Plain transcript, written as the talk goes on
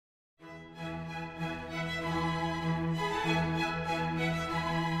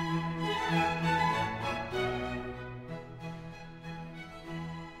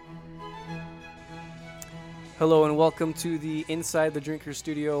Hello and welcome to the Inside the Drinker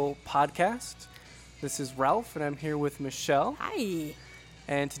Studio podcast. This is Ralph and I'm here with Michelle. Hi.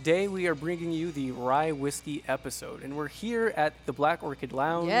 And today we are bringing you the rye whiskey episode. And we're here at the Black Orchid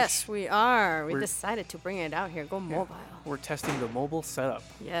Lounge. Yes, we are. We decided to bring it out here, go mobile. We're testing the mobile setup.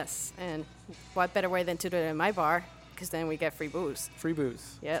 Yes, and what better way than to do it in my bar, because then we get free booze. Free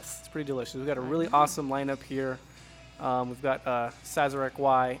booze. Yes. It's pretty delicious. We've got a really awesome lineup here. We've got Sazerac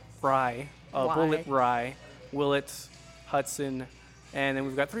Rye, Bullet Rye, Willett, Hudson, and then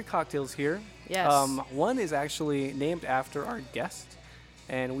we've got 3 cocktails here. Yes. One is actually named after our guest,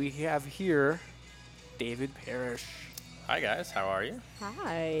 and we have here David Parrish. Hi guys, how are you?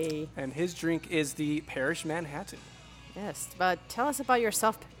 Hi. And his drink is the Parrish Manhattan. Yes, but tell us about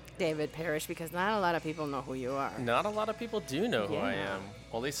yourself, David Parrish, because not a lot of people know who you are. Not a lot of people do know who I Yeah. am.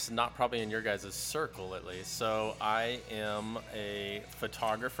 Well, at least not probably in your guys' circle, at least. So I am a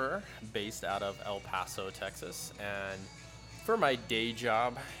photographer based out of El Paso, Texas. And for my day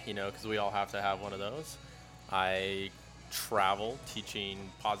job, because we all have to have one of those, I travel teaching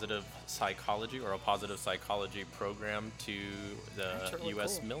positive psychology or a positive psychology program to the That's really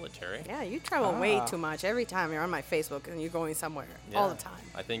U.S. cool. military. Yeah, you travel way too much. Every time you're on my Facebook and you're going somewhere all the time.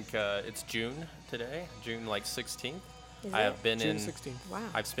 I think it's June today, June 16th. Is I it? have been June in. 16th. Wow.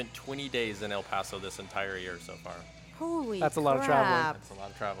 I've spent 20 days in El Paso this entire year so far. Holy That's a lot of traveling. crap. That's a lot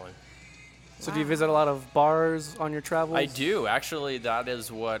of traveling. So do you visit a lot of bars on your travels? I do. Actually, that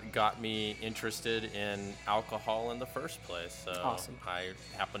is what got me interested in alcohol in the first place. So Awesome. I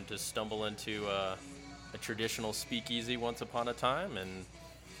happened to stumble into a traditional speakeasy once upon a time, and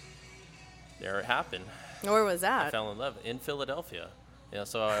there it happened. Where was I that? fell in love in Philadelphia. Yeah,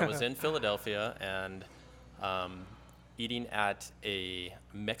 so I was in Philadelphia and eating at a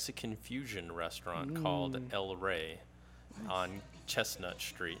Mexican fusion restaurant called El Rey on Chestnut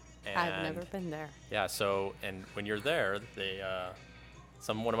Street. And I've never been there. yeah, so and when you're there, they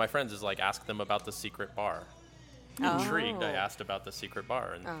one of my friends is like, ask them about the secret bar. Intrigued, I Oh. asked about the secret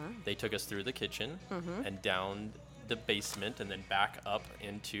bar, and Uh-huh. they took us through the kitchen and down the basement, and then back up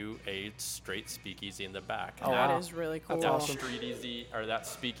into a straight speakeasy in the back. Oh, And That wow. is really cool. That's that awesome. that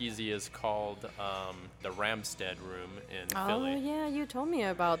speakeasy is called the Ramstead Room in Oh, Philly. yeah, you told me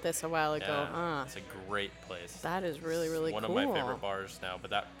about this a while ago. Yeah, it's a great place. That is really, really One cool. of my favorite bars now,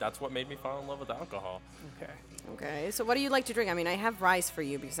 but that's what made me fall in love with alcohol. Okay. Okay, so what do you like to drink? I mean, I have rice for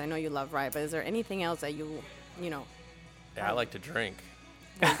you because I know you love rye, but is there anything else that you know? Yeah, I like to drink.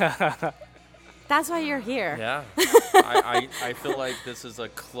 That's why you're here. Yeah. I feel like this is a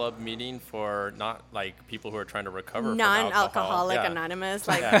club meeting for not like people who are trying to recover from alcohol. Non-alcoholic Yeah. anonymous,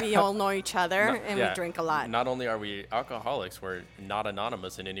 like Yeah. we all know each other and Yeah. we drink a lot. Not only are we alcoholics, we're not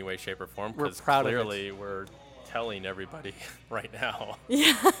anonymous in any way, shape, or form. We're Because proud of it. clearly we're telling everybody right now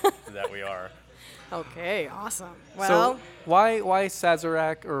that we are. Okay, awesome. Well, So why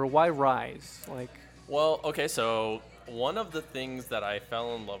Sazerac or why Rise? Like, Well, okay, so one of the things that I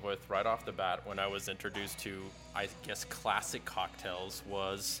fell in love with right off the bat when I was introduced to, I guess, classic cocktails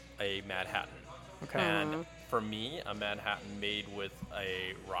was a Manhattan. okay. And for me, a Manhattan made with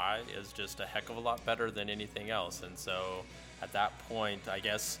a rye is just a heck of a lot better than anything else. And so at that point, I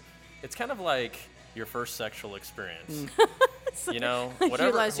guess it's kind of like your first sexual experience. You know, You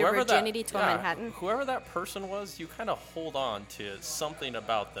whatever, lost your whoever virginity to a Manhattan? Whoever that person was, you kind of hold on to something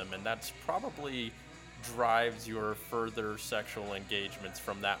about them, and that's probably drives your further sexual engagements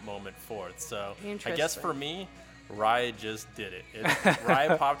from that moment forth. So I guess Interesting. for me, rye just did it.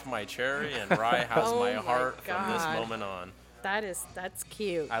 Rye popped my cherry, and rye has Oh my my heart from this God. moment on. that's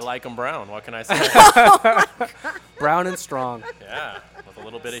cute. I like them brown. What can I say? Brown and strong. Yeah, with a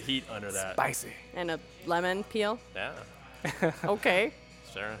little bit of heat under that. Spicy. And a lemon peel. Yeah, Okay.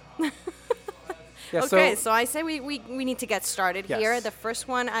 sure. Yeah, Okay, so I say we need to get started Yes. here. The first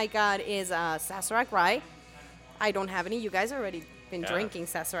one I got is Sazerac Rye. I don't have any. You guys already been Yeah. drinking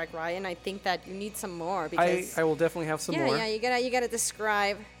Sazerac Rye, and I think that you need some more because I will definitely have some yeah, more. yeah, you gotta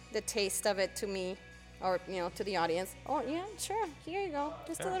describe the taste of it to me, or to the audience. Oh yeah, sure. Here you go.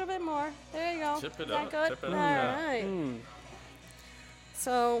 Just a little bit more. There you go. Tip it Is that up, good? tip it up. All Yeah. right.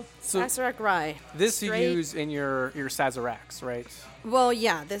 So So Sazerac Rye. This Straight- you use in your Sazeracs, right? Well,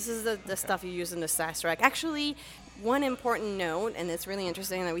 yeah, this is the stuff you use in the Sazerac. Actually, one important note, and it's really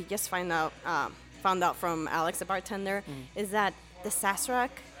interesting that we just found out from Alex, the bartender, is that the Sazerac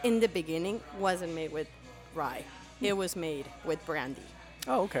in the beginning wasn't made with rye. It was made with brandy,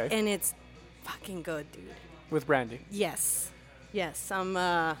 Oh, okay. and it's fucking good, dude. With brandy. Yes. Yes,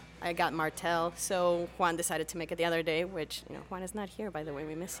 I got Martel, so Juan decided to make it the other day, which, Juan is not here, by the way.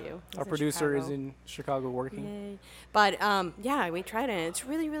 We miss you. He's Our in producer is Chicago. in Chicago working. Yay. But, yeah, we tried it, and it's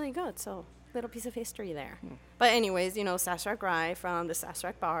really, really good. So little piece of history there. But anyways, you know, Sazerac rye from the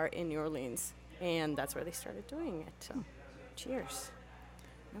Sazerac bar in New Orleans, and that's where they started doing it. So, cheers.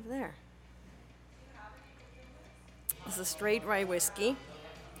 Over there. This is a straight rye whiskey,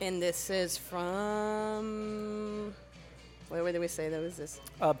 and this is from, where did we say that was this?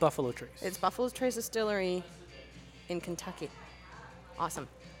 Buffalo Trace. It's Buffalo Trace Distillery in Kentucky. Awesome.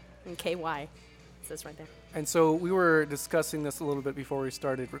 In KY. It says right there. And so we were discussing this a little bit before we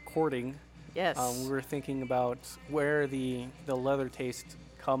started recording. Yes. We were thinking about where the leather taste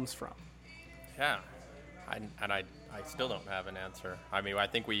comes from. Yeah, I still don't have an answer. I mean, I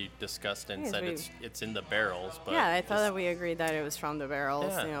think we discussed and Yes, said we- it's in the barrels, but yeah, I thought just- that we agreed that it was from the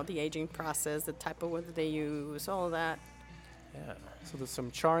barrels, Yeah. you know, the aging process, the type of wood that they use, all of that. yeah. So there's some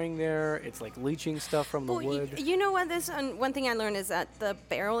charring there. It's like leaching stuff from the Well, wood. you know what? One thing I learned is that the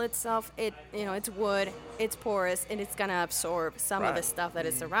barrel itself, it's wood, it's porous, and it's gonna absorb some of the Right. stuff that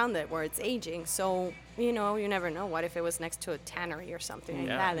is around it where it's aging. So you know, you never know. What if it was next to a tannery or something like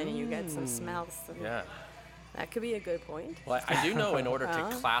Yeah. that, and you get some smells? So Yeah. that could be a good point. Well, I do know in order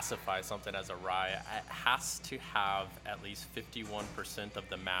to classify something as a rye, it has to have at least 51% of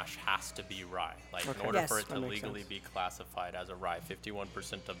the mash has to be rye. Like in Okay. order Yes. for it to That makes legally sense. be classified as a rye,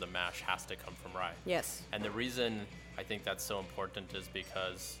 51% of the mash has to come from rye. Yes. And the reason I think that's so important is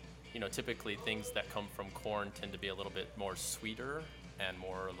because, you know, typically things that come from corn tend to be a little bit more sweeter and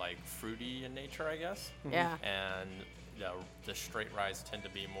more like fruity in nature, I guess. Yeah. And the straight ryes tend to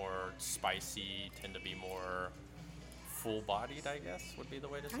be more spicy, tend to be more full-bodied, I guess would be the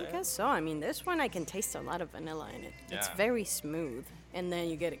way to say I it. guess so. I mean, this one I can taste a lot of vanilla in it. It's Yeah. very smooth, and then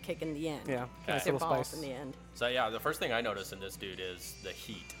you get a kick in the end. Yeah, It's nice your little balls spice. in the end. So yeah, the first thing I notice in this dude is the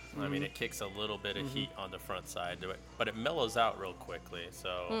heat. I mean, it kicks a little bit of heat on the front side, but it mellows out real quickly.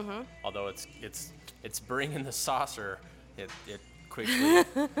 So although it's bringing the saucer, it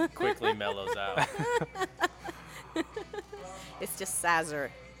quickly mellows out. It's just Sazer,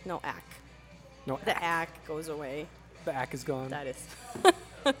 no ack. No, The ack goes away. the ack is gone. That is.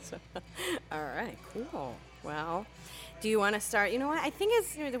 All right, cool. Well, do you want to start? You know what? I think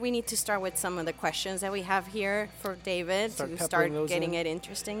we need to start with some of the questions that we have here for David Start to peppering start those getting in? it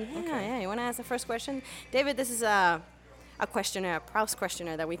interesting. Yeah, Okay. yeah. You want to ask the first question? David, this is a questionnaire, a Proust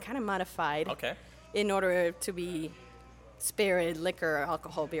questionnaire that we kind of modified Okay. in order to be spirit, liquor,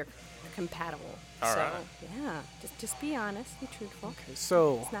 alcohol, beer compatible. All so, right. yeah, just be honest, be truthful. Okay,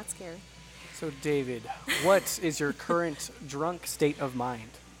 so It's not scary. David, what is your current drunk state of mind?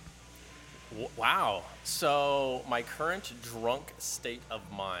 Wow. So my current drunk state of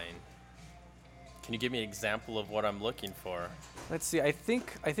mind. Can you give me an example of what I'm looking for? Let's see. I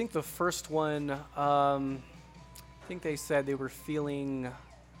think the first one. I think they said they were feeling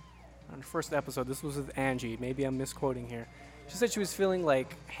on the first episode. This was with Angie. Maybe I'm misquoting here. She said she was feeling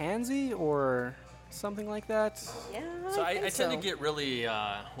like handsy or something like that. Yeah, So I think tend to so. get really,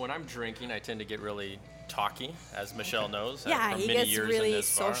 when I'm drinking, I tend to get really talky, as Michelle knows. Yeah, from he many gets years in really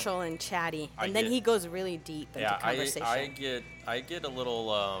this bar. social and chatty, I and then get- he goes really deep into Yeah, conversation. I get a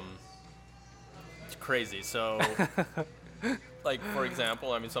little crazy. So, like for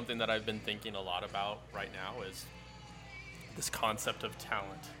example, I mean something that I've been thinking a lot about right now is this concept of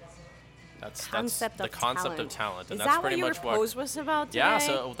talent. That's the concept of talent, and Is that's that pretty what your much what. pose was about today? Yeah,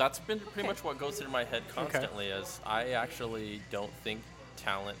 so that's been pretty Okay. much what goes through my head constantly. Is I actually don't think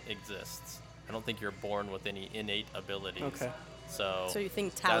talent exists. I don't think you're born with any innate abilities. Okay. So you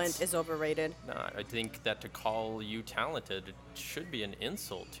think talent that's- is overrated? No, I think that to call you talented should be an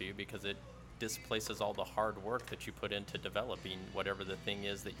insult to you because it displaces all the hard work that you put into developing whatever the thing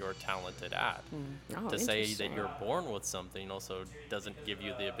is that you're talented at. Oh, To say that interesting. you're born with something also doesn't give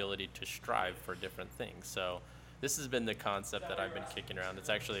you the ability to strive for different things. So this has been the concept that I've been kicking around. It's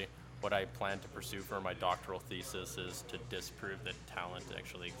actually what I plan to pursue for my doctoral thesis is to disprove that talent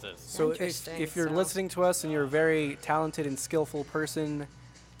actually exists. So if Interesting, you're so- listening to us and you're a very talented and skillful person,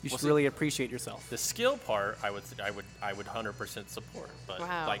 you should see- really appreciate yourself. The skill part, I would 100% support, but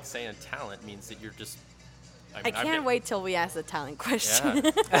Wow. like saying talent means that you're just. I mean, I've can't been- wait till we ask the talent question.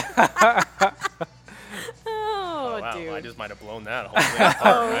 Yeah. Oh, Wow, dude. I just might have blown that whole thing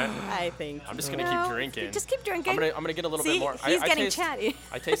apart, right? I think. I'm just gonna No, keep drinking. Just keep drinking. I'm gonna get a little See, bit more. he's I getting taste, chatty.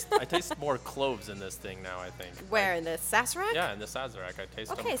 I taste more cloves in this thing now. I think. Where in the Sazerac? Yeah, in the Sazerac, I taste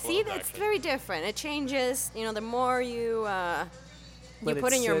some Okay, cloves, see, it's actually. very different. It changes. You know, the more you Let it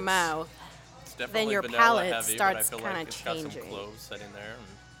put in your sit. mouth. It's definitely your vanilla palate heavy, starts but I feel kinda like it's got some changing. cloves sitting there.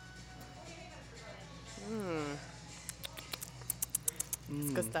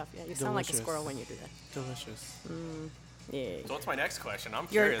 It's good stuff. Yeah, you sound like a delicious. squirrel when you do that. Delicious. Yeah. So what's my next question? I'm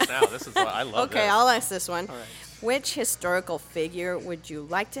You're- curious now. This is what I love. Okay, this. I'll ask this one. All right. Which historical figure would you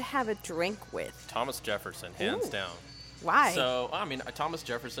like to have a drink with? Thomas Jefferson, hands Ooh. down. Why? So, I mean, Thomas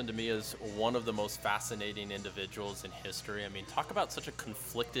Jefferson to me is one of the most fascinating individuals in history. I mean, talk about such a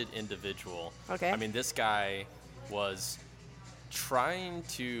conflicted individual. Okay. I mean, this guy was trying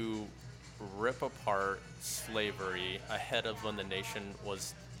to rip apart slavery ahead of when the nation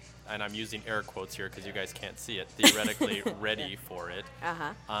was, and I'm using air quotes here because you guys can't see it, theoretically ready for it,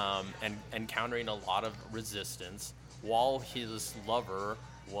 and encountering a lot of resistance while his lover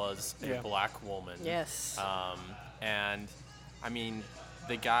was a Yeah. black woman. Yes. And I mean,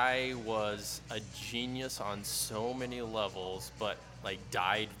 the guy was a genius on so many levels, but like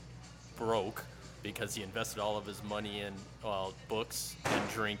died broke because he invested all of his money in books and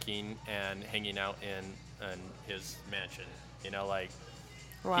drinking and hanging out in his mansion. You know, like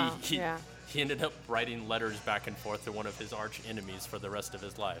Wow. he Yeah. he ended up writing letters back and forth to one of his arch enemies for the rest of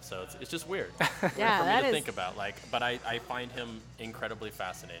his life. So it's just weird Yeah, for me that to is. think about. Like, but I find him incredibly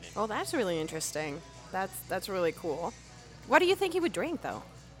fascinating. Oh, that's really interesting. That's really cool. What do you think he would drink, though?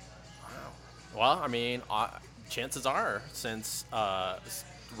 Well, I mean, chances are, since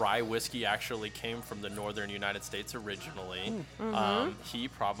rye whiskey actually came from the northern United States originally, he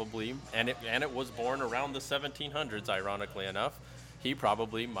probably, and it was born around the 1700s, ironically enough, he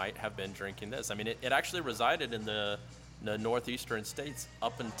probably might have been drinking this. I mean, it actually resided in the northeastern states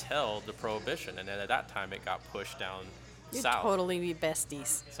up until the Prohibition, and then at that time it got pushed down You'd south. totally be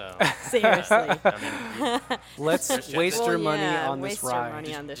besties. So, Seriously. I mean, Let's Christian. waste Well, your money yeah, on waste this your ride.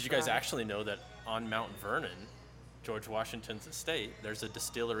 money on this did you guys ride. actually know that on Mount Vernon, George Washington's estate, there's a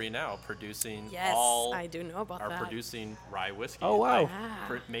distillery now producing Yes, all I do know about are that. producing rye whiskey. Oh, wow. Like, Ah,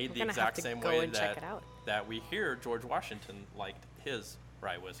 made we're the gonna have exact to same go way and check that it out. that we hear George Washington liked his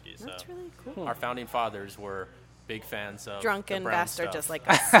rye whiskey. So That's really cool. our founding fathers were big fans of the Drunken brown bastard stuff. just like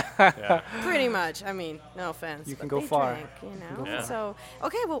us. Yeah. Pretty much. I mean, no offense. You can but go they far. Drank, you know. go far. So,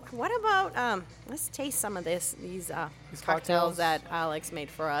 okay. Well, what about let's taste some of these cocktails? cocktails that Alex made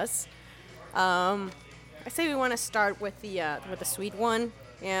for us. I say we want to start with the sweet one.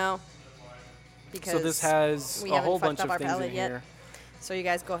 You know, because So this has we a haven't whole fucked bunch up of our things palate in yet. here. So you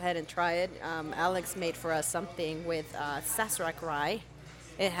guys go ahead and try it. Alex made for us something with Sazerac rye.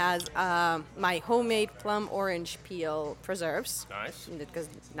 It has my homemade plum orange peel preserves. Nice. Because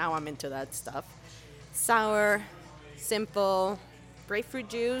now I'm into that stuff. Sour, simple, grapefruit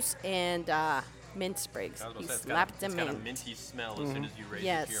juice, and mint sprigs. I was He gonna say, slapped it's them got a in. minty smell as soon as you raise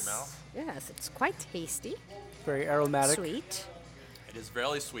Yes. it to your mouth. Yes, it's quite tasty. Very aromatic. Sweet. It is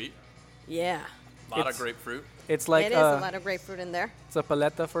very sweet. Yeah. A lot of It's- grapefruit. It's like it is a lot of grapefruit in there. it's a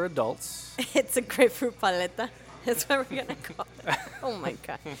paleta for adults. It's a grapefruit paleta. That's what we're gonna call it. Oh my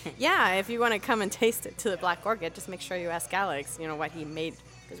god. Yeah, if you want to come and taste it to the Black Orchid, just make sure you ask Alex, you know, what he made,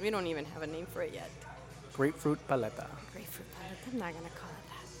 because we don't even have a name for it yet. Grapefruit paleta. Grapefruit paleta. I'm not gonna call it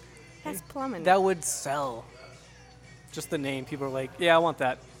that. That's plum in it. That would sell. Just the name. People are like, yeah, I want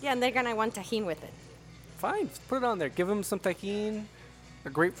that. Yeah, and they're gonna want tahini with it. Fine, just put it on there. Give them some tajin, a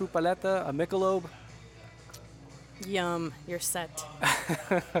grapefruit paleta, a Michelob. Yum, you're set.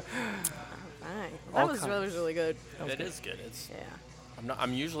 Alright. That All was kinds. really good. It is good. It's Yeah.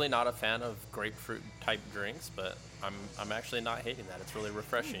 I'm usually not a fan of grapefruit type drinks, but I'm actually not hating that. It's really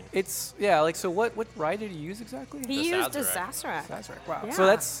refreshing. It's like so. What rye did he use exactly? He The used the Sazerac. Sazerac. Sazerac. Wow. Yeah. So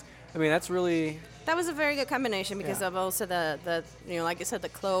that's really That was a very good combination because Yeah. of also the like you said, the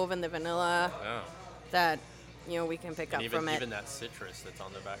clove and the vanilla Yeah. that we can pick And up from it. even that citrus that's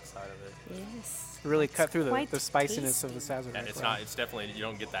on the backside of it. Yes. really It's cut through quite the spiciness of the tasty. Sazerac. And it's Wow. not. It's definitely you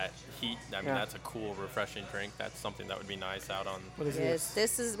don't get that heat. I mean, Yeah. that's a cool, refreshing drink. That's something that would be nice out on What is Yes,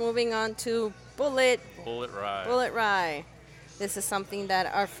 this? this is moving on to Bullet Bullet Rye. Rye. This is something that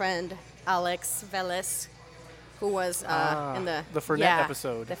our friend Alex Veles, who was in the Fernet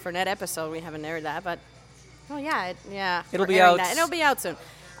episode. The Fernet episode. We haven't aired that, but It'll we're be airing out It'll be out soon.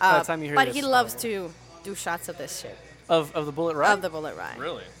 by the time you hear but this, he loves probably. to do shots of this shit, Of the Bullet Rye. of the Bullet Rye.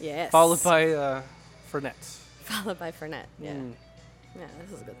 Really? Yes. Followed by Fernet. Followed by Fernet. Yeah. Mm. Yeah,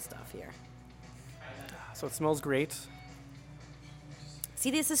 this is good stuff here. So it smells great. See,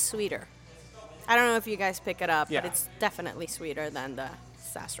 this is sweeter. I don't know if you guys pick it up, Yeah. but it's definitely sweeter than the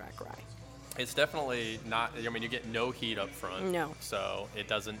Sazerac Rye. It's definitely not. I mean, you get no heat up front. No. So it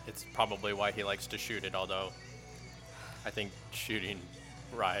doesn't. It's probably why he likes to shoot it. Although, I think shooting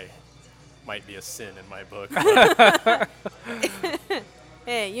rye might be a sin in my book.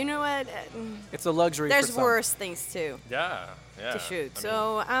 Hey, you know what? It's a luxury. There's for some. worse things too yeah. Yeah. to shoot. I mean,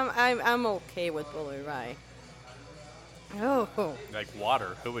 So I'm okay with Bullet Rye. Oh, like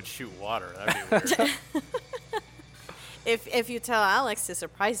water. Who would shoot water? That'd be weird. If you tell Alex to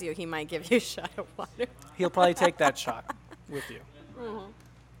surprise you, he might give you a shot of water. He'll probably take that shot with you.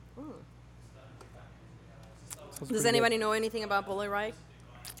 So it's Does pretty anybody know anything about Bullet Rye?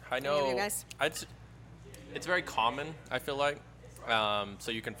 I Any of know you guys? it's very common, I feel like.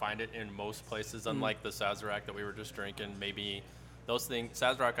 So you can find it in most places, unlike the Sazerac that we were just drinking. Maybe those things,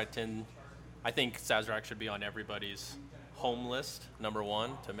 Sazerac, I think Sazerac should be on everybody's home list, number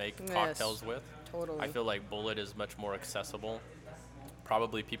one, to make Yes. cocktails with. Totally. I feel like Bullet is much more accessible.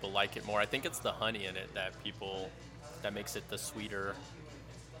 Probably people like it more. I think it's the honey in it that makes it the sweeter.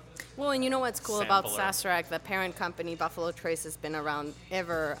 Well, and you know what's cool about Sampler. Sazerac? The parent company, Buffalo Trace, has been around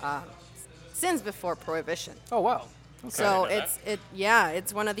since before Prohibition. Oh, wow. So I didn't know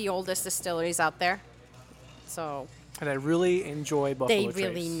it's one of the oldest distilleries out there. So And I really enjoy Buffalo they Trace.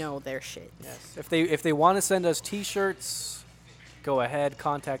 really know their shit. Yes. If they want to send us T-shirts, go ahead.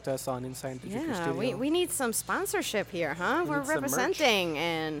 Contact us on Inside Paducah Yeah, Studio. we need some sponsorship here, huh? We're need some merch. representing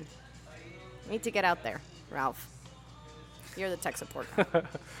and we need to get out there, Ralph. You're the tech support guy.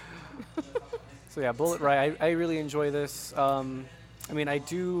 So yeah, Bullet Rye. I really enjoy this. I mean, I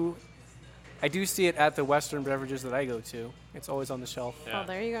do see it at the Western beverages that I go to. It's always on the shelf. Yeah. Oh,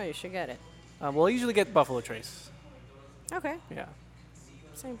 there you go. You should get it. Well, I usually get Buffalo Trace. Okay, Yeah.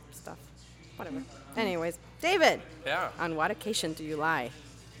 same stuff. Whatever. Anyways, David, Yeah. on what occasion do you lie?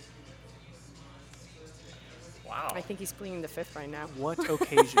 Wow. I think he's pleading the fifth right now. What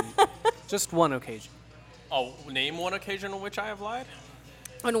occasion? Just one occasion. Oh, name one occasion on which I have lied?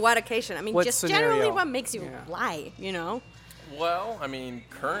 On what occasion? I mean, What just generally scenario? what makes you Yeah. lie, you know? Well, I mean,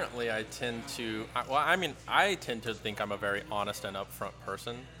 currently I tend to. I tend to think I'm a very honest and upfront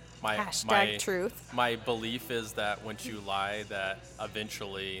person. Hashtag truth. My belief is that once you lie, that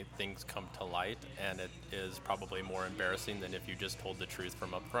eventually things come to light, and it is probably more embarrassing than if you just told the truth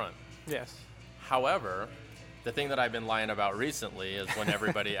from up front. Yes. However, the thing that I've been lying about recently is when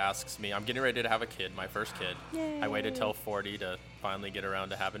everybody asks me, I'm getting ready to have a kid, my first kid. I waited till 40 to finally get around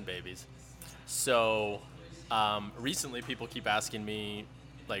to having babies. So recently people keep asking me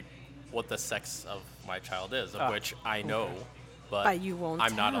like what the sex of my child is, of which I know, But you won't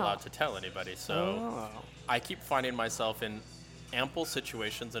I'm not tell. allowed to tell anybody. So Oh. I keep finding myself in ample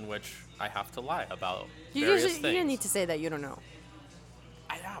situations in which I have to lie about You various usually things. you need to say that you don't know.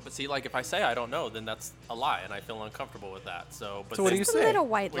 Yeah, but see, like if I say I don't know, then that's a lie, and I feel uncomfortable with that. So, but So what do then you It's a say? little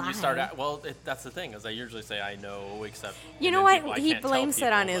white when lie. you start at, that's the thing, is I usually say I know, except You and know then what? I He can't tell blames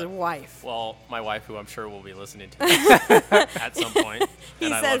it on people, his but- wife. Well, my wife, who I'm sure will be listening to this at some point, He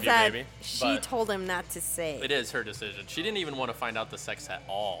and I says love you, that baby. she but told him not to say. it is her decision. She didn't even want to find out the sex at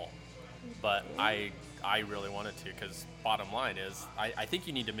all, but I really wanted to, because bottom line is, I think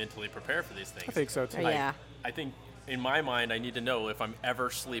you need to mentally prepare for these things. I think so too. Yeah. I think in my mind, I need to know if I'm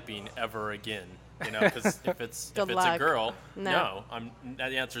ever sleeping ever again. You know, because if it's Good a luck. girl, No. the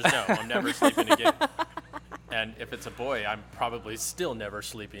answer is no. I'm never sleeping again. And if it's a boy, I'm probably still never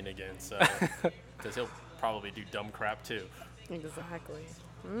sleeping again. So, because he'll probably do dumb crap too. Exactly.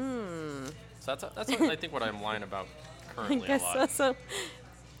 So that's what I think what I'm lying about I currently a guess lot. so.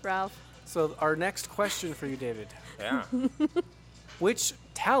 Ralph. So our next question for you, David. Yeah. Which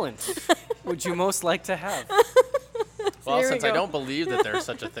talent would you most like to have? Well, Here we since I go. don't believe that there's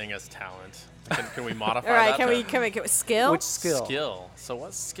such a thing as talent, can we modify All right, that? can we skill? Which skill? Skill. So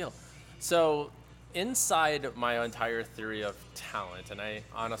what's skill? So inside my entire theory of talent, and I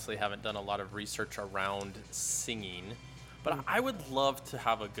honestly haven't done a lot of research around singing, but I would love to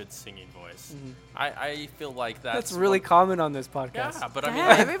have a good singing voice. I feel like That's really common on this podcast. yeah, but I mean,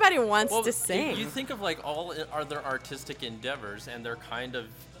 Yeah, everybody wants well, to sing. You think of like all other artistic endeavors, and they're kind of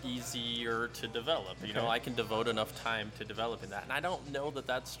easier to develop. You know, Okay. I can devote enough time to developing that, and I don't know that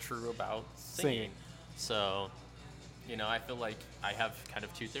that's true about singing. Singing. So, you know, I feel like I have kind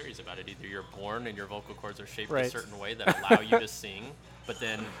of two theories about it. Either you're born and your vocal cords are shaped Right. a certain way that allow you to sing, but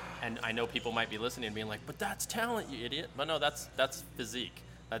then, and I know people might be listening and being like, "But that's talent, you idiot!" But no, that's physique.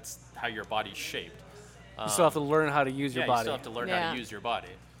 That's how your body's shaped. You still have to learn how to use your Yeah, body. you still have to learn how Yeah. to use your body.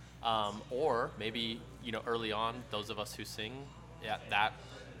 Or maybe, you know, early on, those of us who sing, that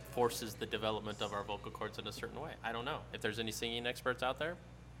forces the development of our vocal cords in a certain way. I don't know. If there's any singing experts out there,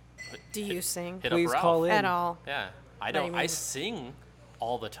 Do you sing hit Please up Ralph. call in. at all? Yeah, I do you don't. I mean? sing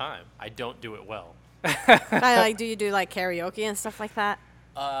all the time. I don't do it well. Do you do like karaoke and stuff like that?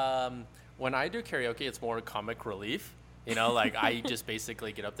 When I do karaoke, it's more comic relief. You know, like I just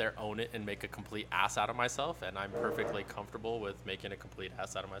basically get up there, own it, and make a complete ass out of myself, and I'm perfectly comfortable with making a complete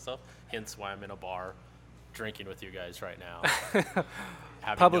ass out of myself. Hence why I'm in a bar drinking with you guys right now.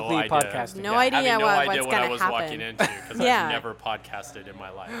 Having Publicly no idea, podcasting. No idea having no what- idea what's what I gonna was happen. walking into because Yeah. I've never podcasted in my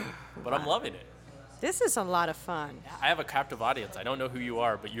life. But I'm loving it. This is a lot of fun. I have a captive audience. I don't know who you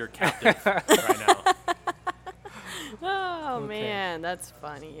are, but you're captive right now. Oh, Okay. man, that's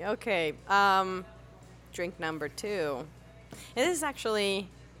funny. Okay, drink number 2. It is actually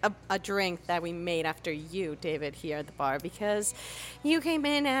a drink that we made after you, David, here at the bar, because you came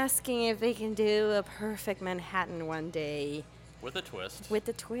in asking if they can do a perfect Manhattan one day With a twist. with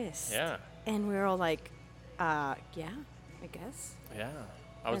a twist. Yeah. And we were all like, yeah, I guess. Yeah.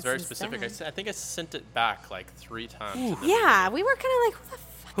 I was And very since specific. then- I think I sent it back like 3 times. Ooh. in the Yeah, beginning. we were kind of like, who the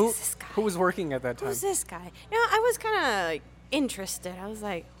fuck Who is this guy? who was working at that time? Who's this guy? You know, I was kind of like interested. I was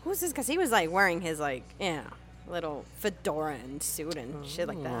like, who's this? Because he was like wearing his like, little fedora and suit and shit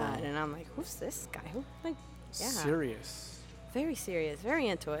like that. And I'm like, who's this guy? Who, like, yeah. Serious. Very serious, very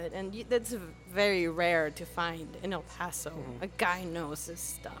into it. And that's very rare to find in El Paso. A guy knows his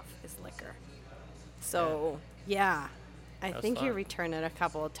stuff, his liquor. So, yeah. I That was think he fun. returned it a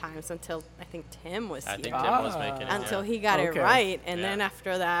couple of times until I think Tim was I here. think Tim was making it. Until yeah. he got Okay. it right. And Yeah. then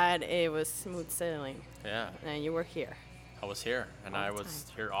after that, it was smooth sailing. Yeah. And you were here. I was here, and All I the was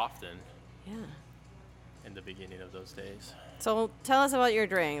time. here often Yeah. in the beginning of those days. So tell us about your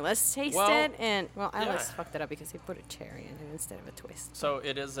drink. Let's taste Well, it. And Alex yeah. fucked it up because he put a cherry in it instead of a twist. So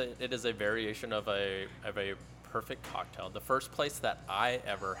it is a variation of a perfect cocktail. The first place that I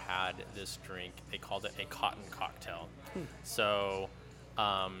ever had this drink, they called it a cotton cocktail. So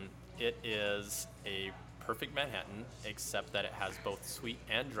it is a perfect Manhattan, except that it has both sweet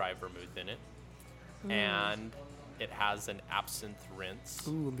and dry vermouth in it, and it has an absinthe rinse.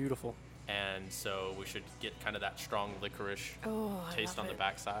 Ooh, beautiful. And so we should get kind of that strong licorice Oh, I taste love on the it.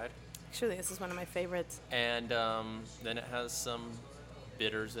 backside. Actually, this is one of my favorites. And then it has some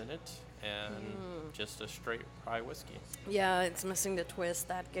bitters in it and just a straight rye whiskey. Yeah, it's missing the twist.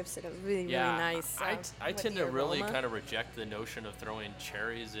 That gives it a really, really nice. I tend to really kind of reject the notion of throwing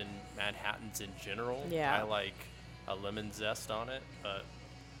cherries in Manhattans in general. Yeah. I like a lemon zest on it, but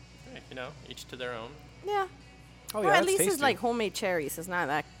hey, each to their own. Yeah. Oh Or yeah, at that's least tasty. it's like homemade cherries. It's not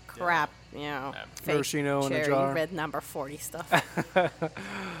that crap, fake Maraschino in a cherry, jar. red number 40 stuff.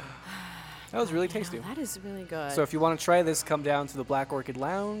 That was really Yeah, tasty. that is really good. So if you want to try this, come down to the Black Orchid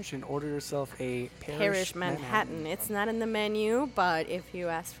Lounge and order yourself a Parish Manhattan. It's not in the menu, but if you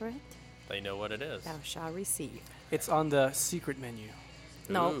ask for it, They know what it is. thou shalt receive. It's on the secret menu.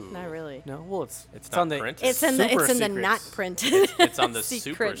 No, Ooh. not really. No, well, it's not on the printed. It's in the Super not secrets. printed. It's on the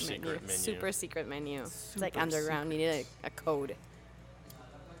secret super secret menu. Super secret menu. It's like Super underground. You need a code.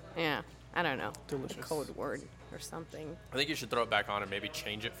 Yeah, I don't know. Delicious. A code word or something. I think you should throw it back on and maybe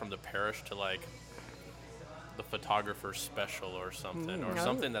change it from the parish to like the photographer's special or something, or No.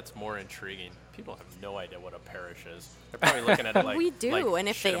 something that's more intriguing. People have no idea what a parish is. They're probably looking at it like We do, like, and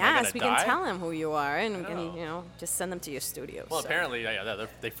if "Shit, they am I gonna ask, we can die?" tell them who you are, and we can, know. just send them to your studio. Well, so. apparently, yeah,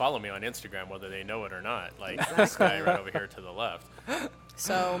 they follow me on Instagram, whether they know it or not. Like this guy right over here to the left.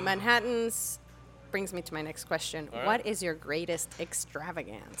 So Manhattan's brings me to my next question. All right. What is your greatest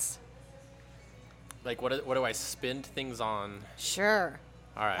extravagance? Like, what do I spend things on? Sure.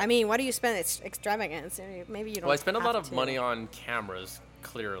 All right. I mean, what do you spend extravagance? Maybe you don't. Well, I spend a lot have of to. money on cameras,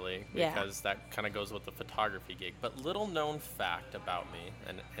 clearly, Yeah. because that kind of goes with the photography gig. But little known fact about me,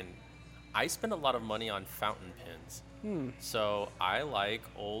 and I spend a lot of money on fountain pens. So I like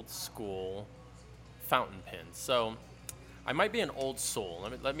old school fountain pens. So I might be an old soul.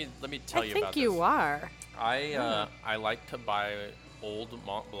 Let me tell I you think about you this. are. I like to buy old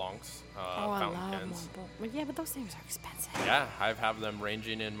Mont Blancs I fountain love pens. Mont Blanc. Yeah, but those things are expensive. Yeah, I have them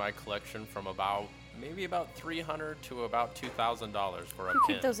ranging in my collection from maybe about $300 to about $2,000 for a You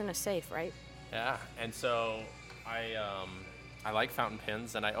pin. keep those in a safe, right? Yeah, and so I like fountain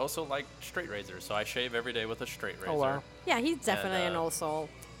pens, and I also like straight razors. So I shave every day with a straight razor. Oh wow. Yeah, he's definitely an uh, old soul.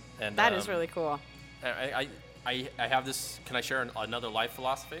 And That is really cool. I have this. Can I share another life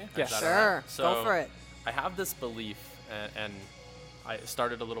philosophy? Yeah. Is that all Sure, right? go So for it. I have this belief, and I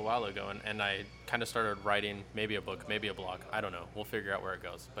started a little while ago, and I kind of started writing maybe a book, maybe a blog. I don't know. We'll figure out where it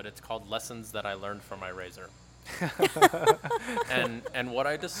goes. But it's called Lessons That I Learned from My Razor. and what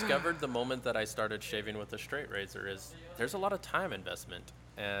I discovered the moment that I started shaving with a straight razor is there's a lot of time investment,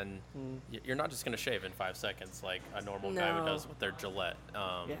 and you're not just going to shave in 5 seconds like a normal guy who No. does with their Gillette.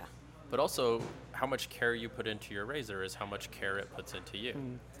 Yeah. But also, how much care you put into your razor is how much care it puts into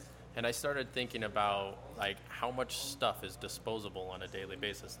you. And I started thinking about like how much stuff is disposable on a daily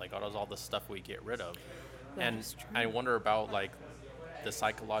basis, like all the stuff we get rid of. That And is true. I wonder about like the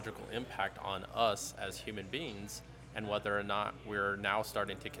psychological impact on us as human beings, and whether or not we're now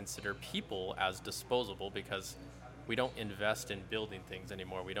starting to consider people as disposable because we don't invest in building things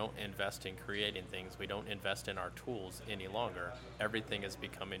anymore. We don't invest in creating things. We don't invest in our tools any longer. Everything is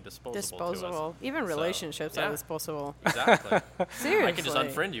becoming disposable to us. Even So, relationships are yeah. disposable. Exactly. Seriously. I can just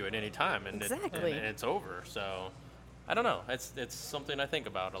unfriend you at any time, and, Exactly. and it's over. So, I don't know. It's something I think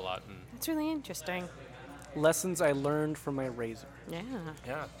about a lot. And It's really interesting. Lessons I learned from my razor. Yeah.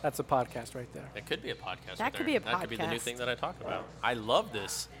 yeah, That's a podcast right there. it could be a podcast. That right could there. be a That could be the new podcast. thing that I talk about. I love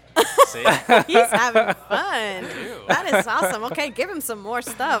this. See? He's having fun. do. That is awesome. Okay, give him some more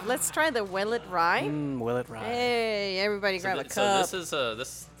stuff. Let's try the Willet Rye. Will it ride? Hey, everybody So, grab a so cup. this is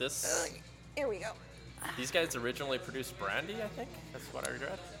this. Here we go. These guys originally produced brandy, I think. That's what I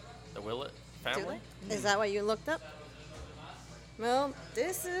read. The Willet Do family. they? Is that what you looked up? Well,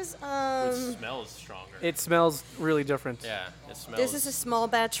 this is Which smells stronger. It smells really different. yeah, it smells. this is a small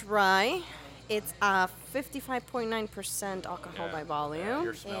batch rye. It's 55.9% alcohol Yeah. by Yeah, volume,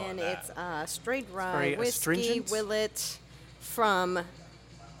 you're smelling and that. it's straight rye very whiskey astringent. Willet from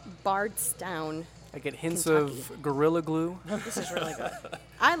Bardstown. I get hints Kentucky. of Gorilla Glue. This is really good.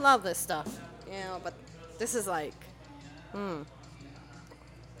 I love this stuff, but this is like,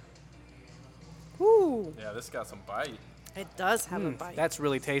 Ooh, Yeah, this got some bite. it does have a bite. That's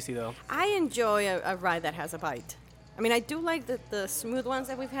really tasty, though. I enjoy a rye that has a bite. I mean, I do like the smooth ones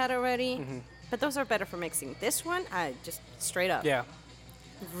that we've had already, but those are better for mixing. This one, I just straight up, Yeah.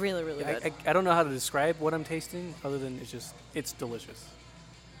 really, really good. I don't know how to describe what I'm tasting other than it's delicious.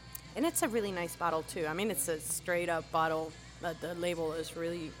 And it's a really nice bottle too. I mean, it's a straight up bottle. The label is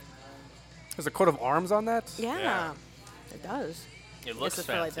really, There's a coat of arms on that? yeah. It does. It looks This is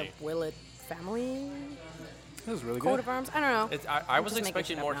for like fancy. the Willet family This is really coat good. of arms. I don't know. I I'm was just making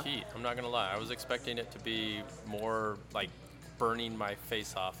expecting shit more up now. heat. I'm not gonna lie. I was expecting it to be more like burning my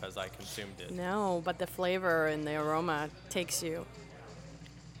face off as I consumed it. No, but the flavor and the aroma takes you,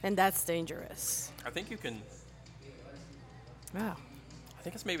 and that's dangerous. I think you can. Wow. I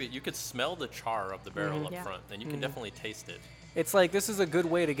think it's maybe you could smell the char of the barrel up Yeah. front, and you can definitely taste it. It's like this is a good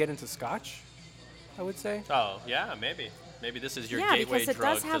way to get into Scotch, I would say. Oh yeah, maybe this is your Yeah, gateway because it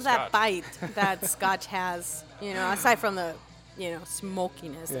drug does to have that Scotch. bite that Scotch has. Aside from the,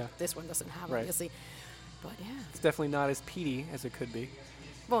 smokiness Yeah. that this one doesn't have, Right. obviously. But yeah, It's definitely not as peaty as it could be.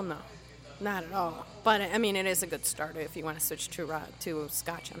 well, no, not at all. But I mean, it is a good starter if you want to switch to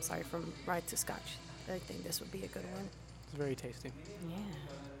Scotch. I'm sorry, from rye to Scotch. I think this would be a good one. It's very tasty. Yeah,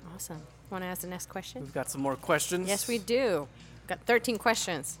 awesome. Want to ask the next question? We've got some more questions. Yes, we do. Got 13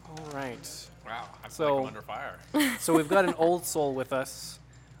 questions. All right. Wow, I feel So- like I'm under fire. So we've got an old soul with us.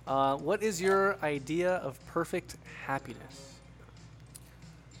 What is your idea of perfect happiness?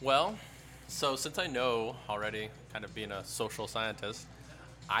 Well, so since I know already, kind of being a social scientist,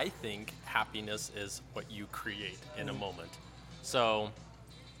 I think happiness is what you create in a moment. So,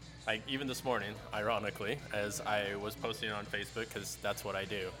 like even this morning, ironically, as I was posting on Facebook, because that's what I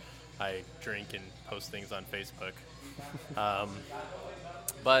do, I drink and post things on Facebook.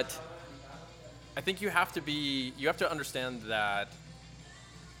 But I think you have to understand that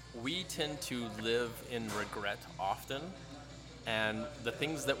we tend to live in regret often, and the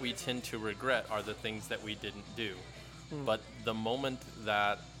things that we tend to regret are the things that we didn't do. But the moment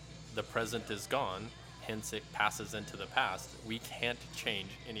that the present is gone, hence it passes into the past, we can't change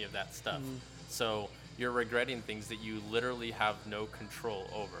any of that stuff. So you're regretting things that you literally have no control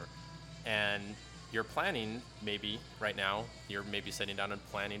over. And you're planning, maybe right now, you're maybe sitting down and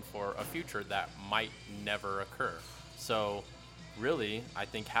planning for a future that might never occur. So really, I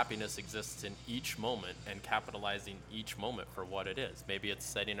think happiness exists in each moment and capitalizing each moment for what it is. Maybe it's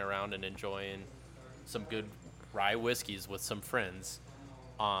sitting around and enjoying some good rye whiskeys with some friends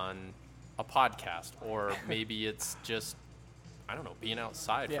on a podcast, or maybe it's just, I don't know, being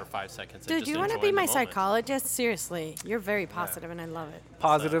outside Yeah. for 5 seconds. and Dude, just you want to enjoying be the my moment. psychologist? Seriously, you're very positive, and I love it.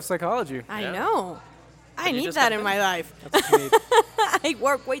 Positive psychology. I Yeah. know. I you need just that have in to- my life. That's what you need. I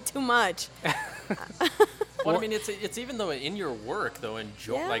work way too much. Well, I mean, it's even though in your work though,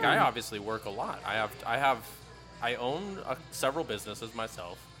 enjoy. Like I Yeah. obviously work a lot. I own several businesses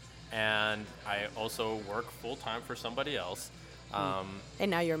myself, and I also work full time for somebody else. And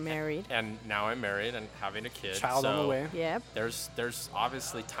now you're married. And now I'm married and having a kid. Child on the so way. Yep. There's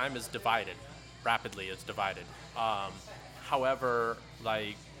obviously time is divided, rapidly it's divided. However,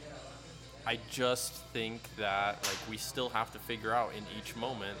 like I just think that like we still have to figure out in each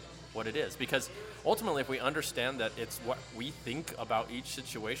moment what it is, because ultimately if we understand that it's what we think about each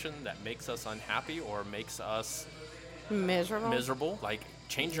situation that makes us unhappy or makes us miserable, like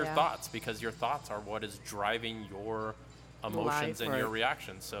change your Yeah. thoughts, because your thoughts are what is driving your emotions Life. and your Right.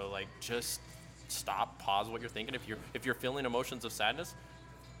 reactions. So like just stop, pause what you're thinking. If you're feeling emotions of sadness,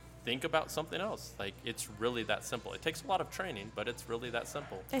 think about something else. Like, it's really that simple. It takes a lot of training, but it's really that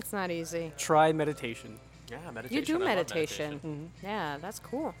simple. It's not easy. Try meditation. Yeah, meditation. You do I love meditation. Yeah, that's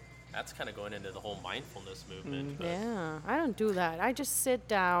cool. That's kind of going into the whole mindfulness movement. But Yeah, I don't do that. I just sit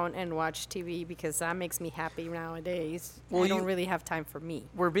down and watch TV because that makes me happy nowadays. Well, I don't you- really have time for me.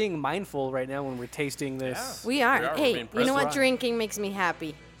 We're being mindful right now when we're tasting this. Yeah. We are. We're Hey, being you know what? present. Drinking makes me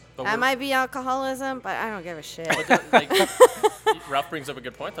happy. But That we're- might be alcoholism, but I don't give a shit. like, Ralph brings up a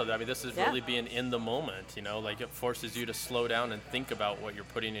good point, though. I mean, this is Yeah. really being in the moment, you know? Like, it forces you to slow down and think about what you're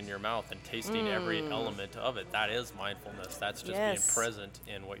putting in your mouth and tasting every element of it. That is mindfulness. That's just Yes. being present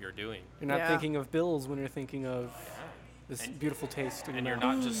in what you're doing. You're not Yeah. thinking of bills when you're thinking of this beautiful taste in And your you're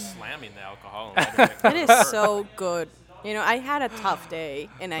mouth. not just slamming the alcohol. And letting it It go is to so good. You know, I had a tough day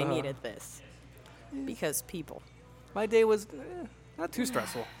and I needed this because people. My day was not too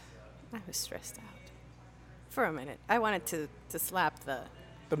stressful. I was stressed out for a minute. I wanted to slap the.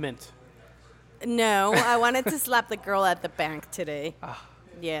 The mint. No, I wanted to slap the girl at the bank today.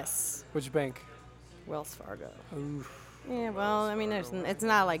 Yes, Which bank? Wells Fargo. Oof. Yeah, well, I mean, it's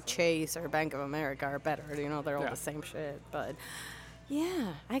not like Chase or Bank of America are better. You know, they're all Yeah. the same shit. But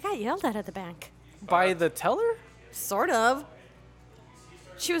yeah, I got yelled at the bank. By the teller? Sort of.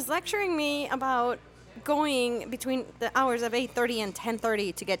 She was lecturing me about going between the hours of 8:30 and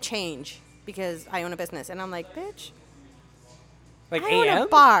 10:30 to get change because I own a business. And I'm like, bitch, Like I own a AM?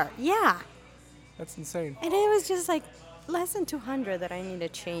 bar. Yeah. That's insane. And it was just like less than 200 that I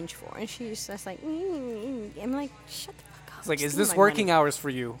needed change for. And she's just like, I'm like, shut the fuck up. It's like, Just is give me this my working money." hours for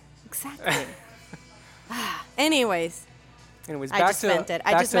you? Exactly. Anyways, Anyways, I back just to vented.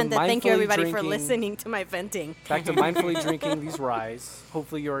 I back just to vented. Thank you, mindfully everybody, for drinking- listening to my venting. Back to mindfully drinking these ryes.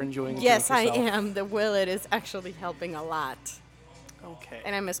 Hopefully, you're enjoying. the Yes, I drink yourself. am. The Willet is actually helping a lot. Okay.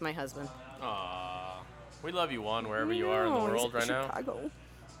 And I miss my husband. Aw. We love you, Juan, wherever you are in the No, he's world in right now. Chicago.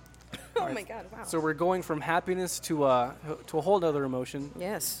 Oh my God! Wow. So we're going from happiness to a whole other emotion.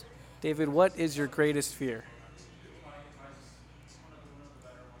 Yes. David, what is your greatest fear?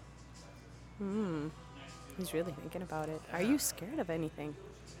 He's really thinking about it. Are you scared of anything?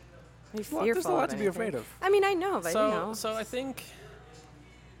 Are you Well, fearful there's a lot of to be anything? afraid of. I mean, I know, but So, you know. so I think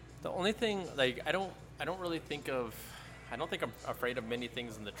the only thing, like, I don't really think of, I don't think I'm afraid of many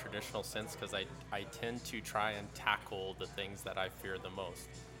things in the traditional sense because I tend to try and tackle the things that I fear the most.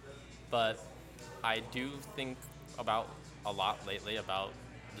 But I do think about a lot lately about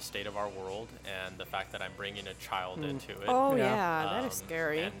the state of our world and the fact that I'm bringing a child into it. Oh Yeah. yeah, that is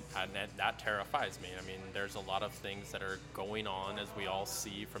scary. And that terrifies me. I mean, there's a lot of things that are going on as we all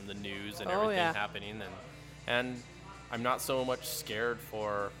see from the news and Oh, everything yeah. happening, and I'm not so much scared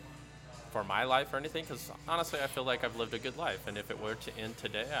for my life or anything because honestly, I feel like I've lived a good life, and if it were to end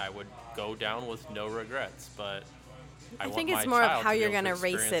today, I would go down with no regrets. But I want think it's my more of child how to be you're able to gonna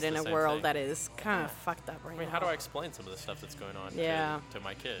race experience it in the a same world thing. that is kind of fucked up right I mean, now. how do I explain some of the stuff that's going on Yeah. to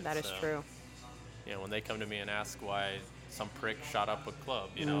my kids? That is So, true. You know, when they come to me and ask why some prick shot up a club,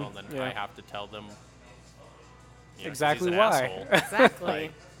 you know, and then yeah. I have to tell them you know, 'cause Exactly he's an why. asshole. Exactly.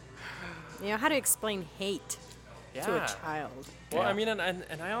 Like, You know how to explain hate to a Yeah. child. Well, Yeah. I mean,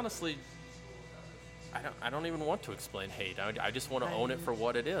 and I honestly, I don't even want to explain hate. I just want to own it for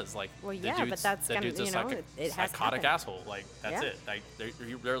what it is. Like, Well, the yeah, but dude's, that's the gonna- dude's a you know, it has to psychotic happen. asshole. Like, that's Yeah. it. Like, there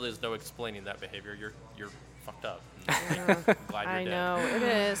really is no explaining that behavior. You're fucked up. I'm glad you're I dead. know it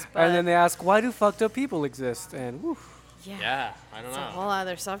is, but And then they ask, why do fucked up people exist? And woo, yeah, Yeah, I don't it's a know. whole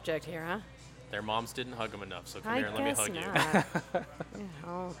other subject here, huh? Their moms didn't hug them enough, so come I here and let me guess hug you. not. You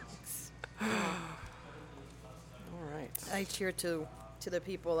know, all right. I cheer to the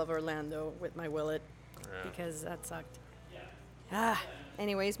people of Orlando with my Willet Yeah. because that sucked.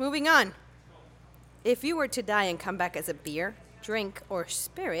 Anyways, moving on. If you were to die and come back as a beer, drink, or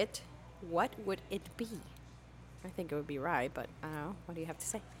spirit, what would it be? I think it would be rye, but I don't know. What do you have to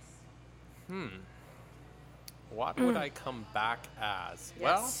say? What would I come back as?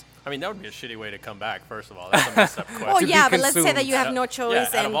 Well, Yes. I mean, that would be a shitty way to come back, first of all. That's a messed up question. Oh To be yeah, but let's say that consumed. you have no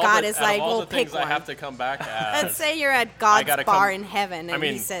choice and God is like, all "Well, the things pick I one." have to come back as. Let's say you're at God's gotta bar come- in heaven, and I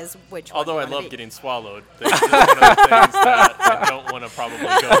mean, He says which Although one. I you wanna love be. getting swallowed, this is one of the things that I don't want to probably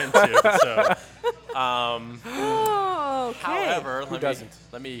go into. So, Oh, okay. however, let doesn't?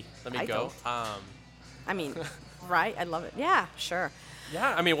 me I go. I mean, right? I love it. Yeah, sure.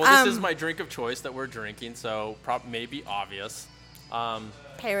 Yeah, I mean, well, this is Um, my drink of choice that we're drinking, so maybe obvious.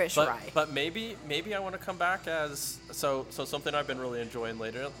 Parish rye. But maybe I want to come back as so something I've been really enjoying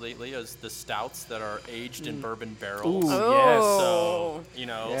lately is the stouts that are aged in bourbon barrels. Ooh, yes. Oh. So, you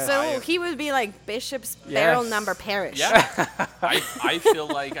know, Yes. So he would be like Bishop's barrel number parish. yeah. I feel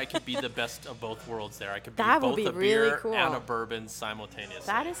like I could be the best of both worlds there. I could be That would both be a really beer cool. and a bourbon simultaneously.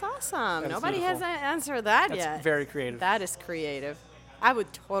 That is awesome. That is Nobody has beautiful. answered that That's yet. very creative. That is creative. I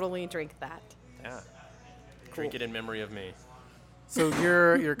would totally drink that. Yeah. Drink it in memory of me. So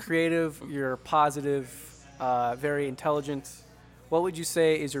you're creative, you're positive, very intelligent. What would you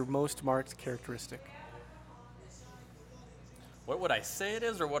say is your most marked characteristic? What would I say it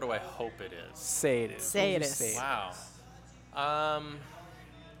is, or what do I hope it is? Say it is. Say What would it you is. say Wow.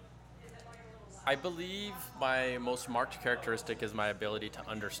 I believe my most marked characteristic is my ability to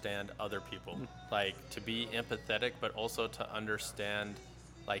understand other people. Like, to be empathetic, but also to understand,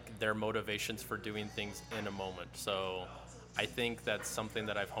 like, their motivations for doing things in a moment. So I think that's something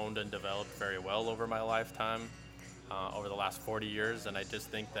that I've honed and developed very well over my lifetime, over the last 40 years. And I just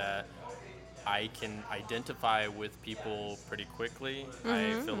think that I can identify with people pretty quickly.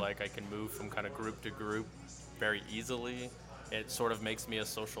 I feel like I can move from kind of group to group very easily. It sort of makes me a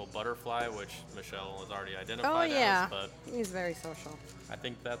social butterfly, which Michelle has already Oh, identified yeah. as, but He's very social. I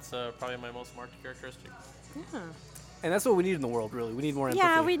think that's probably my most marked characteristic. Yeah. And that's what we need in the world, really. We need more empathy.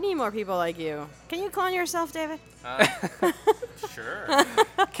 Yeah, we need more people like you. Can you clone yourself, David? Sure.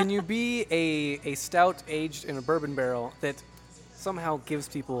 Can you be a stout aged in a bourbon barrel that somehow gives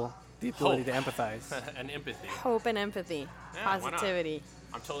people the ability to empathize? And empathy. Hope and empathy. Yeah, why not? Positivity.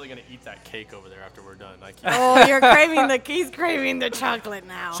 I'm totally going to eat that cake over there after we're done. I can't. Oh, he's craving the chocolate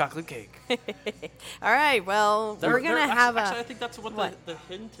now. Chocolate cake. All right, well, we're going to have actually, I a... think that's what what? the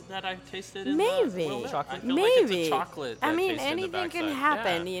hint that I tasted in Maybe. the Will Milk. Chocolate? I feel like it's Maybe. a chocolate I that mean, tasted in the anything can backside.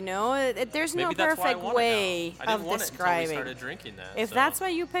 happen, Yeah. you know? There's no Maybe that's why I perfect want way it now. I of didn't want describing. it until we started drinking that. If so. that's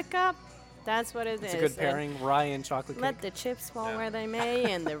what you pick up, that's what it is. It's a good And pairing, rye and chocolate cake. Let the chips fall Yeah. where they may,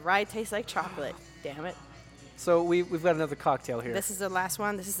 and the rye tastes like chocolate. Damn it. So we've got another cocktail here. This is the last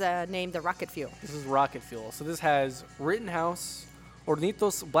one. This is named the Rocket Fuel. This is Rocket Fuel. So this has Rittenhouse,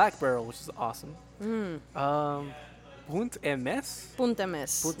 Hornitos Black Barrel, which is awesome. Punt MS? Punta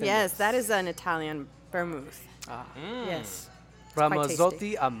Mes. Punta Yes, Mes. that is an Italian vermouth. Ah. Yes. quite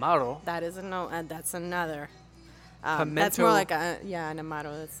Ramazzotti Amaro. That is that's another. That's Pimento. more like an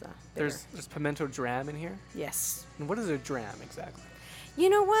Amaro. That's bigger. There's pimento dram in here. Yes. And what is a dram exactly? You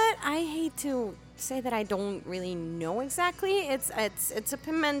know what? I hate to say that I don't really know exactly. It's a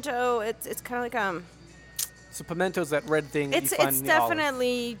pimento. It's kind of like So pimento's that red thing that It's you find it's in the olive.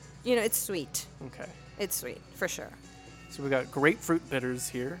 definitely it's sweet. Okay. It's sweet for sure. So we got grapefruit bitters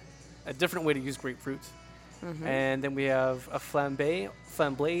here, a different way to use grapefruit, and then we have a flambéed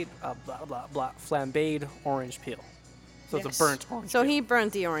orange peel. So it's Yes. a burnt orange. So peel. he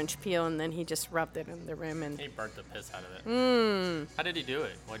burnt the orange peel and then he just rubbed it in the rim and. He burnt the piss out of it. How did he do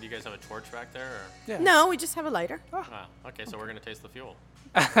it? What, do you guys have a torch back there? Or? Yeah. No, we just have a lighter. Wow. Okay, so we're gonna taste the fuel.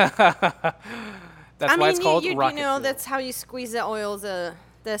 That's why it's called you rocket know fuel. that's how you squeeze the oils, the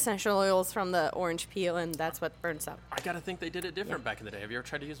essential oils from the orange peel, and that's what burns up. I gotta think they did it different back in the day. Have you ever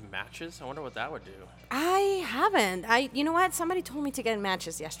tried to use matches? I wonder what that would do. I haven't. You know what? Somebody told me to get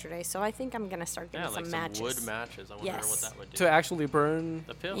matches yesterday, so I think I'm gonna start getting Yeah, like some some matches. wood matches. I wonder what Yes. that would do. to actually burn.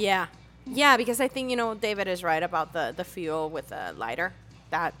 The pill. Yeah, yeah, because I think David is right about the fuel with the lighter.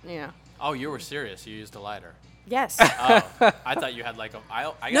 That Oh, you were serious. You used a lighter. Yes. Oh, I thought you had like a.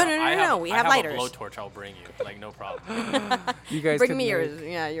 No. We have lighters. a blowtorch. I'll bring you. Like no problem. You guys Bring could me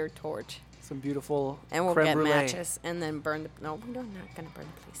make your torch, some beautiful and we'll creme get brulee. matches, and then burn the. No, we're not gonna burn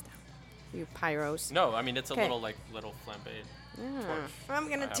the place down. You pyros. No, I mean it's a Okay. little flambéed. I'm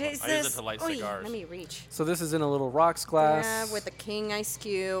gonna I have taste one. I use this. it to light Oy, cigars. let me reach. So this is in a little rocks glass. Yeah, with the king ice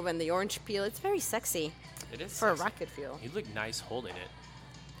cube and the orange peel. It's very sexy It is for a sexy. rocket fuel. You look nice holding it.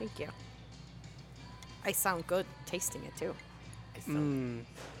 Thank you. I sound good tasting it too.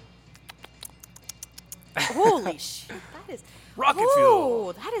 Holy shit, that is Rocket Ooh,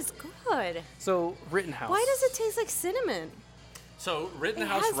 fuel. that is good. So Rittenhouse. Why does it taste like cinnamon? So It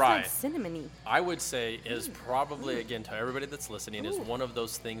Rittenhouse has Rye, like cinnamony. I would say, is probably again to everybody that's listening, is one of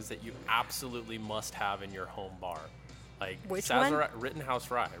those things that you absolutely must have in your home bar. Like Which Sazerac,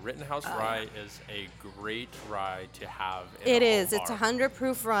 Rittenhouse Rye. Rittenhouse Rye is a great rye to have. In It a is. home It's bar. 100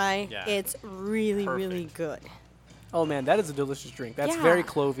 proof rye. Yeah. It's really, really Perfect. good. Oh man, that is a delicious drink. That's Yeah. very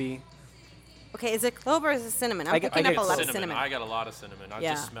clovey. Okay, is it clove or is it cinnamon? I'm I get- picking I up get a lot of Cinnamon. cinnamon. I got a lot of cinnamon. I'm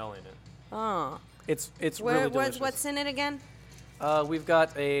Yeah. just smelling it. Oh, It's Where, really delicious. what's in it again? We've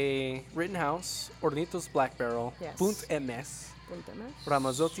got a Rittenhouse, Hornitos Black Barrel, Yes. Punt MS,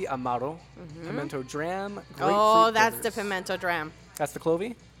 Ramazotti Amaro, pimento dram, grapefruit Oh, that's the bitters. pimento dram. That's the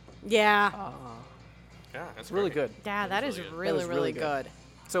clovey? Yeah. Yeah, that's Really great. good. Yeah, that is really good. really, That is really really good. good.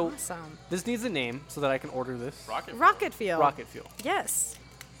 So Awesome. this needs a name so that I can order this. Rocket. Rocket Fuel. Rocket Fuel. Yes.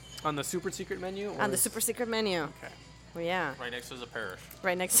 On the super secret menu? or On the is- super secret menu. Okay. Well, yeah. Right next to the parish.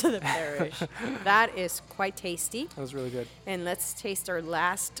 Right next to the parish. That is quite tasty. That was really good. And let's taste our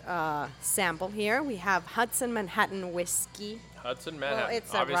last sample here. We have Hudson Manhattan Whiskey. Hudson Well, Manhattan.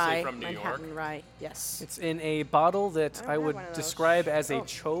 it's a Obviously rye. from New Manhattan York. rye. Yes. It's in a bottle that don't I have would one of those. describe as a Oh.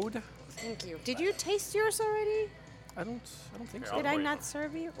 chode. Thank you. Did you taste yours already? I don't think so. I'll Did I wait. not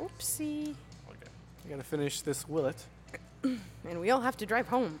serve you? Oopsie. Okay. I gotta finish this willet. And we all have to drive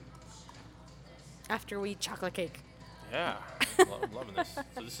home after we eat chocolate cake. Yeah, I'm loving this.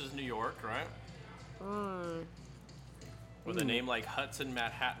 So this is New York, right? With a name like Hudson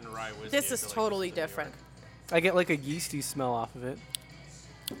Manhattan Rye Whiskey. This I is feel like totally New York. different. I get like a yeasty smell off of it.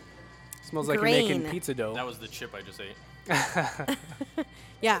 Smells like you're making Grain. pizza dough. That was the chip I just ate.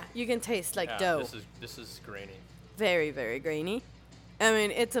 Yeah, you can taste like Yeah, dough. This is grainy. Very, very grainy. I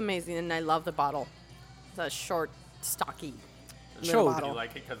mean, it's amazing, and I love the bottle. It's a short, stocky little Chode. Do bottle. you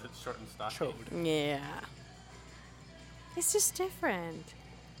like it because it's short and stocky? Chode. Yeah. It's just different.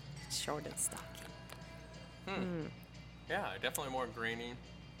 It's short and stocky. Yeah, definitely more grainy.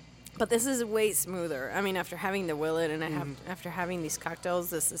 But this is way smoother. I mean, after having the willet and after having these cocktails,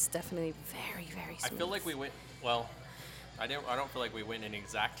 this is definitely very, very I smooth. feel like we went well. I don't feel like we went in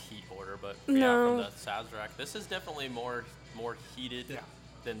exact heat order, but No. yeah, from the Sazerac, this is definitely more heated Yeah.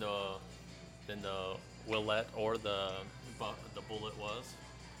 than the Willette or the Bullet was.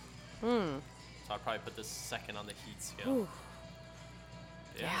 So I'd probably put this second on the heat scale. Ooh.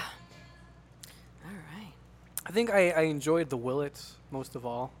 Yeah. All right. I think I enjoyed the willet most of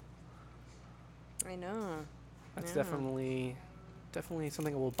all. I know. That's Yeah. definitely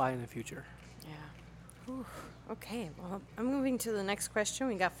something I will buy in the future. Yeah. Whew. Okay, well, I'm moving to the next question.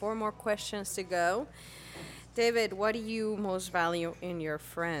 We got 4 more questions to go. David, what do you most value in your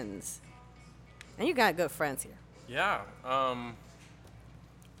friends? And you got good friends here. Yeah.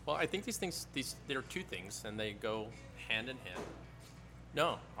 Well, I think there are two things, and they go hand in hand.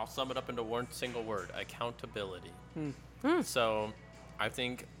 No, I'll sum it up into one single word: accountability. So, I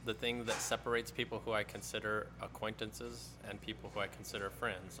think the thing that separates people who I consider acquaintances and people who I consider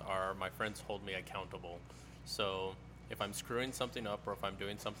friends are my friends hold me accountable. So, if I'm screwing something up, or if I'm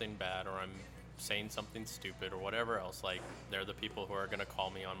doing something bad, or I'm saying something stupid, or whatever else, like they're the people who are going to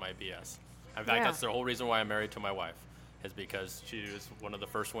call me on my BS. In fact, Yeah. that's the whole reason why I'm married to my wife, is because she was one of the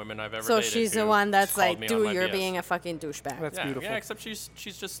first women I've ever So dated. she's the who one that's called like, me on dude, my you're BS. being a fucking douchebag. That's Yeah, beautiful. yeah. Except she's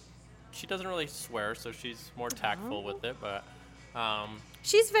just she doesn't really swear, so she's more tactful with it. But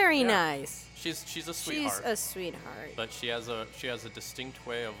She's very Yeah. nice. she's a She's sweetheart. a sweetheart. But she has a distinct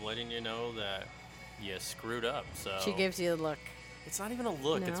way of letting you know that you screwed up. So She gives you the look. it's not even a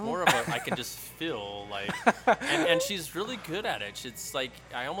look. It's No? more of a I can just feel like, and she's really good at it. It's like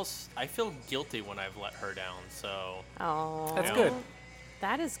I feel guilty when I've let her down. So Oh, That's Yeah. good.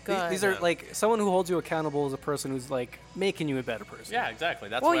 that is These- good. These are Yeah. like someone who holds you accountable is a person who's like making you a better person. yeah, exactly.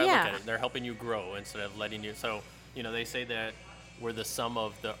 That's Well, why I yeah. look at it. They're helping you grow instead of letting you. So they say that we're the sum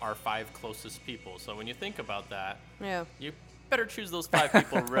of our 5 closest people. So when you think about that, yeah. you better choose those 5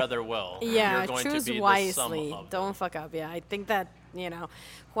 people rather well. Yeah, You're going choose to be wisely. The sum of them. Don't fuck up. Yeah, I think that,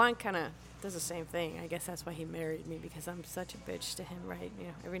 Juan kind of does the same thing. I guess that's why he married me, because I'm such a bitch to him, right?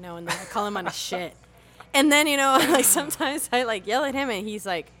 Every now and then I call him on his shit. And then, like sometimes I like yell at him and he's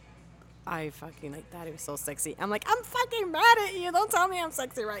like, I fucking like that. He was so sexy. I'm like, I'm fucking mad at you. Don't tell me I'm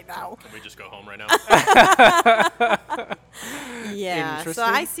sexy right now. Can we just go home right now? Yeah. So Interesting.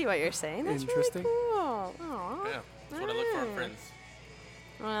 I see what you're saying. That's Interesting. really cool. Aw. Yeah, that's what I look for in friends.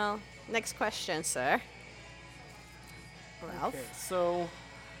 Well, next question, sir. Ralph. Okay,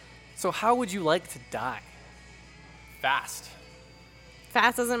 so how would you like to die? Fast.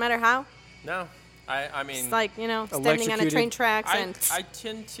 Fast doesn't matter how. No, I mean, It's like, standing on a Electrocuted. train tracks and I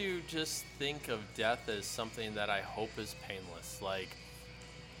tend to just think of death as something that I hope is painless. Like,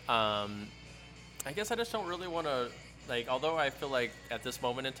 I guess I just don't really want to, like, although I feel like at this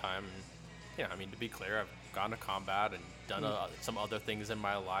moment in time, to be clear, I've gone to combat and done some other things in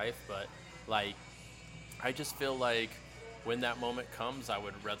my life, but, like, I just feel like when that moment comes, I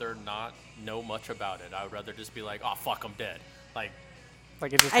would rather not know much about it. I would rather just be like, oh, fuck, I'm dead. Like,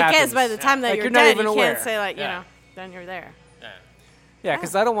 Like it just I happens. guess by the time that Like you're you're not dead, even you aware. can't say like, Yeah. then you're there. yeah. Yeah,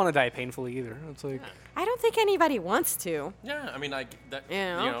 because I don't want to die painfully either. It's like, I don't think anybody wants to. Yeah, I mean, like that. You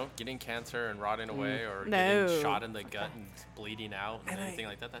know? Getting cancer and rotting away, or No. getting shot in the gut and bleeding out, and And anything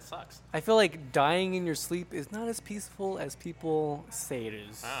like that. That sucks. I feel like dying in your sleep is not as peaceful as people say it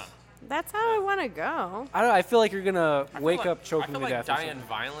is. Ah. That's how I want to go. I don't know. I feel like you're gonna I feel wake like- up choking I feel to like death. or dying something.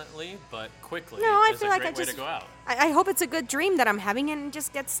 violently, but quickly. No, I is feel a like great I way just. to go out. I hope it's a good dream that I'm having and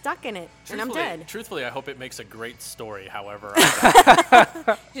just get stuck in it, and I'm dead. Truthfully, I hope it makes a great story. However,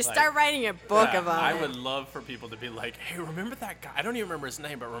 Just like- start writing a book yeah, about I it. would love for people to be like, "Hey, remember that guy? I don't even remember his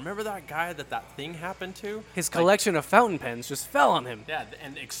name, but remember that guy that thing happened to? His Like, collection of fountain pens just fell on him. yeah,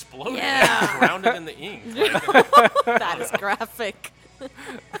 and exploded Yeah. and drowned it in the ink. Like, That is graphic.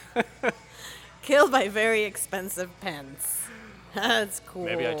 Killed by very expensive pens. That's cool.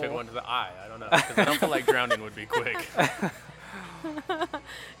 maybe I took one to the eye. I don't know, because I don't feel like drowning would be quick.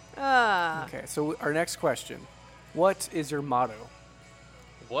 Okay, so our next question. What is your motto?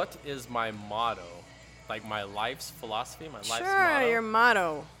 What is my motto? Like my life's philosophy, my life's Sure, motto. your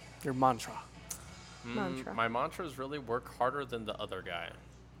motto. Your mantra. Mantra. My mantra is really work harder than the other guy.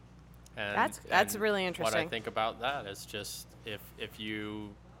 And, That's and really What I interesting. think about that is just if you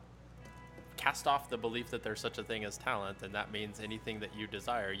cast off the belief that there's such a thing as talent, then that means anything that you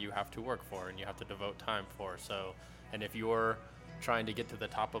desire, you have to work for and you have to devote time for. So, and if you're trying to get to the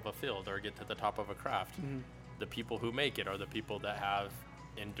top of a field or get to the top of a craft, the people who make it are the people that have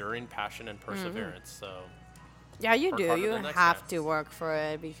enduring passion and perseverance. So, Yeah, you Work do. harder You than next have man. to work for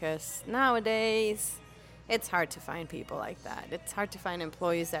it because nowadays it's hard to find people like that. It's hard to find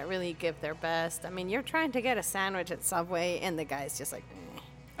employees that really give their best. I mean, you're trying to get a sandwich at Subway and the guy's just like, eh.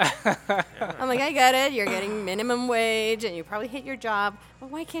 I'm like, I get it. You're getting minimum wage and you probably hate your job.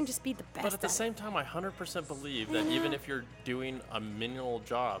 But why can't you just be the best but at the at it? same time, I 100% believe that even if you're doing a menial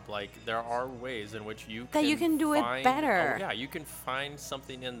job, like there are ways in which you That you can do it find- better. Oh, yeah, you can find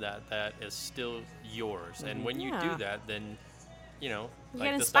something in that is still yours, and when you Yeah. do that, then you know, You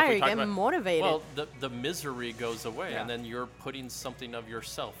like get the stuff we inspired, you talked get about- motivated. Well, the misery goes away, Yeah. and then you're putting something of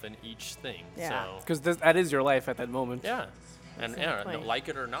yourself in each thing. Yeah. So Because that is your life at that moment. yeah. And Exactly. like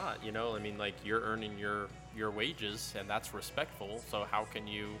it or not, you know, I mean, like you're earning your wages, and that's respectful. So how can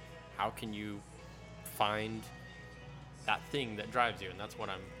you find that thing that drives you? And that's what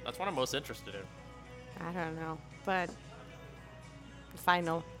I'm most interested in. I don't know. But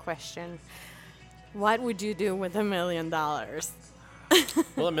final question. What would you do with $1 million?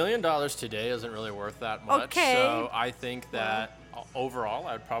 Well, $1 million today isn't really worth that much. Okay. So I think that overall,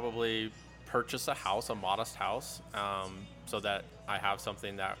 I'd probably purchase a house, a modest house, so that I have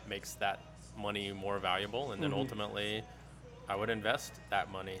something that makes that money more valuable, and then ultimately, I would invest that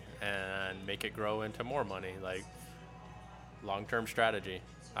money and make it grow into more money, like long-term strategy.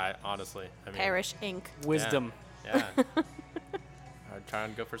 I honestly, I mean, Parish Inc. Wisdom. Yeah. I'd try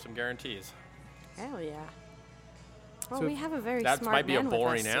and go for some guarantees. Hell yeah. Well, So we have a very That smart might be a man with us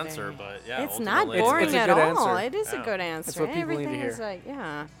boring answer, today. but yeah. It's not ultimately- boring It's a at good all. answer. It is a Yeah. good answer. what people need to Everything is hear. like,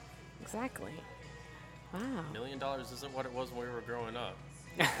 yeah, exactly. Wow. $1 million isn't what it was when we were growing up.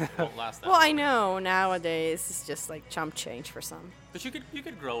 It won't last that Well, long. I know nowadays it's just like chump change for some. But you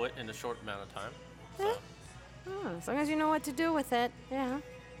could grow it in a short amount of time. Yeah. So, Oh, as long as you know what to do with it, yeah.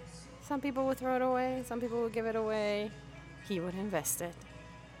 Some people would throw it away. Some people would give it away. He would invest it.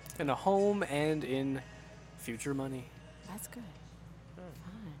 In a home and in future money. That's good.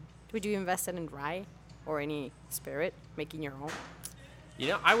 Fine. Would you invest it in rye or any spirit, making your own? you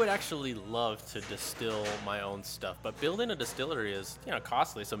know, I would actually love to distill my own stuff, but building a distillery is, you know,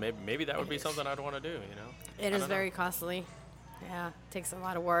 costly. So maybe that would be something I'd want to do. You know, It I is don't know. very costly. Yeah, takes a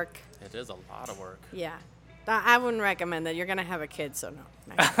lot of work. It is a lot of work. Yeah. I wouldn't recommend that. You're going to have a kid, so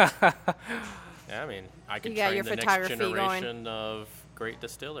no. Yeah, I mean, I could You got train your the next photography going. generation of great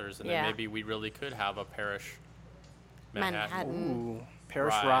distillers, and Yeah. then maybe we really could have a parish Manhattan. Manhattan. Ooh,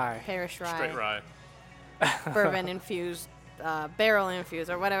 Parish Rye. Rye. Parish rye. Straight rye. Bourbon infused, barrel infused,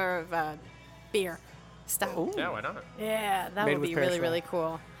 or whatever beer style. Ooh. Yeah, why not? Yeah, that Made would with be Parish really, rye. really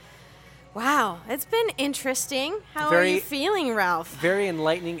cool. Wow, it's been interesting. How are Very- you feeling, Ralph? Very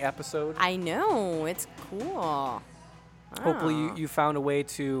enlightening episode. I know, it's cool. Hopefully Wow. you found a way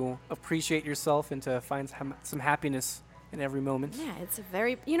to appreciate yourself and to find some happiness in every moment. Yeah, it's a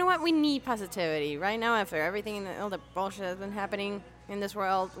very. You know what? We need positivity right now. After everything, all the bullshit that's been happening in this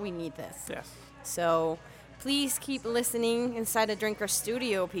world, we need this. Yes. So, Please keep listening inside the Drinker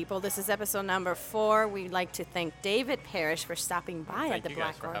Studio, people. This is episode number 4. We'd like to thank David Parrish for stopping by Thank at the you guys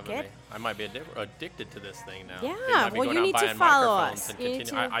Black for having Orchid. me. I might be addicted to this thing now. Yeah, They might be well, going you out need to buying follow microphones us. and You need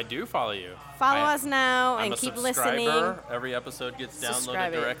continue- to I do follow you. Follow I- us now I'm and a keep subscriber. listening. Every episode gets downloaded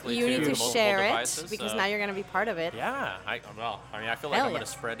Subscribe it. directly You to need to multiple share devices, it because so- now you're going to be part of it. Yeah, I feel like Hell I'm yeah. going to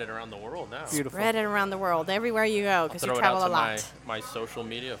spread it around the world now. Beautiful. Spread it around the world, everywhere you go, because you Throw it travel out a to lot. my social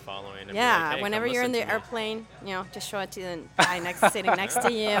media following. And be Yeah, like, hey, whenever come you're in listen the to me. airplane, just show it to the guy sitting next to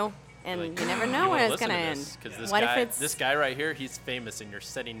you, and Like, you never you know wanna where it's listen gonna to end. this, 'cause this What guy, if it's this guy right here? He's famous, and you're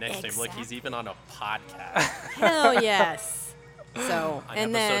sitting next to him. Look, he's Exactly. even on a podcast. hell yes? So On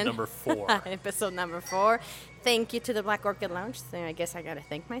and episode then number 4. episode number 4. Thank you to the Black Orchid Lounge. So I guess I gotta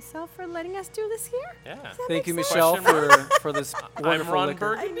thank myself for letting us do this here. Yeah. Does that Thank make you, sense? Michelle, Question for this I'm wonderful Ron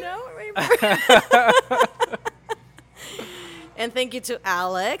liquor. I Burgundy. know, right? And thank you to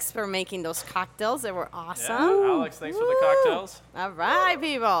Alex for making those cocktails. They were awesome. Yeah, Alex, thanks for the Woo! cocktails. All right,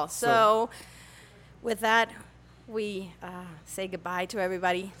 people. So, with that, we say goodbye to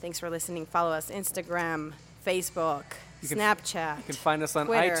everybody. Thanks for listening. Follow us Instagram, Facebook, can- Snapchat. You can find us on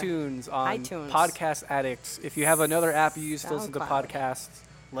Twitter, iTunes, on iTunes. Podcast Addicts. If you have another app you use to listen to SoundCloud. podcasts,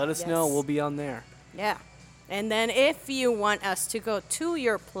 let us know. Yes. We'll be on there. Yeah. And then if you want us to go to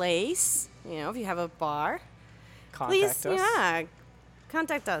your place, if you have a bar, Contact please, us.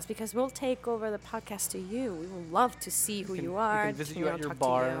 contact us because we'll take over the podcast to you. We would love to see who you are. We can visit you at your talk to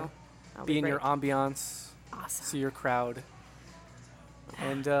bar, you. That'll be in your great. ambiance, Awesome. see your crowd.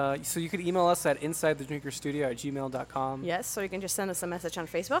 And so you could email us at insidethedrinkerstudio@gmail.com. Yes, so you can just send us a message on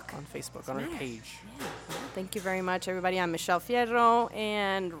Facebook. On Facebook, on our Smash. page. Thank you very much, everybody. I'm Michelle Fierro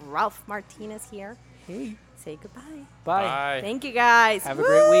and Ralph Martinez here. Hey. Say goodbye. Bye. Bye. Thank you, guys. Have a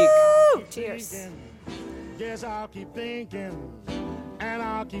great week. Woo! Cheers. Yes, I'll keep thinking and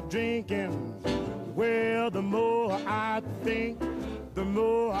I'll keep drinking. Well, the more I think, the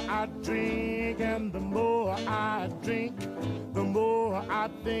more I drink, and the more I drink, the more I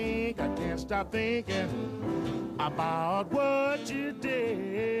think. I can't stop thinking about what you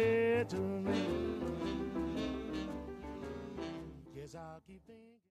did to me. Yes, I'll keep thinking.